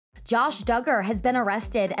Josh Duggar has been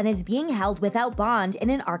arrested and is being held without bond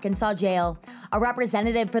in an Arkansas jail. A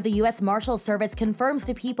representative for the U.S. Marshals Service confirms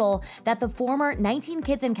to People that the former 19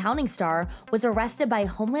 Kids and Counting star was arrested by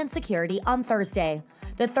Homeland Security on Thursday.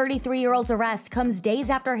 The 33-year-old's arrest comes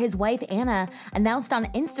days after his wife Anna announced on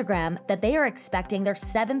Instagram that they are expecting their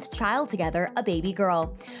 7th child together, a baby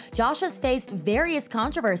girl. Josh has faced various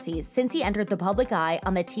controversies since he entered the public eye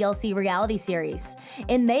on the TLC reality series.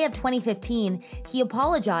 In May of 2015, he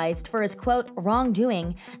apologized for his, quote,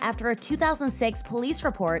 wrongdoing after a 2006 police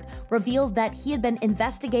report revealed that he had been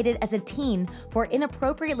investigated as a teen for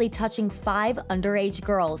inappropriately touching 5 underage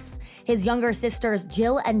girls. His younger sisters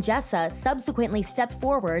Jill and Jessa subsequently stepped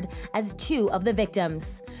forward as 2 of the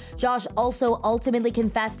victims. Josh also ultimately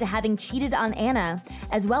confessed to having cheated on Anna,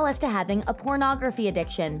 as well as to having a pornography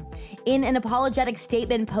addiction. In an apologetic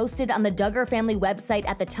statement posted on the Duggar family website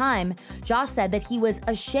at the time, Josh said that he was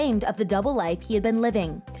ashamed of the double life he had been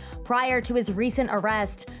living. Prior to his recent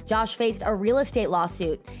arrest, Josh faced a real estate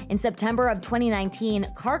lawsuit. In September of 2019,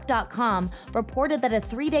 Cark.com reported that a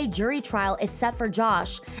 3-day jury trial is set for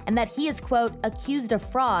Josh and that he is, quote, accused of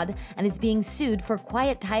fraud and is being sued for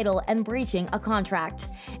quiet title and breaching a contract.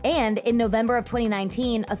 And in November of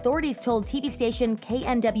 2019, authorities told TV station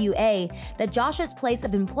KNWA that Josh's place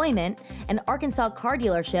of employment, an Arkansas car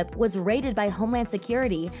dealership, was raided by Homeland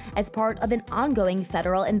Security as part of an ongoing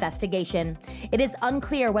federal investigation. It is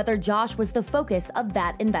unclear whether Josh was the focus of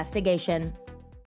that investigation.